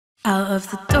Out of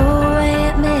the doorway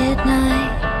at midnight,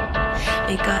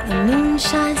 we got the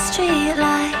moonshine street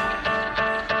light.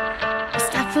 We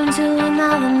step into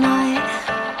another night,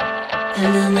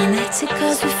 illuminated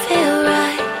cause we feel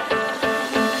right.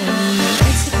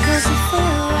 Illuminated cause we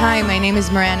feel right. Hi, my name is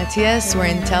Moran Atias. We're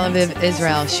in Tel Aviv,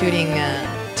 Israel, shooting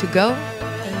ToGo,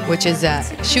 which is a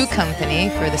shoe company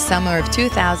for the summer of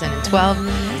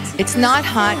 2012. It's not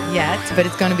hot yet, but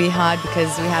it's going to be hot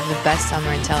because we have the best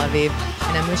summer in Tel Aviv.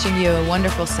 And I'm wishing you a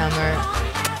wonderful summer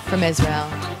from Israel.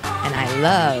 And I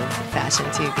love Fashion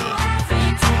TV.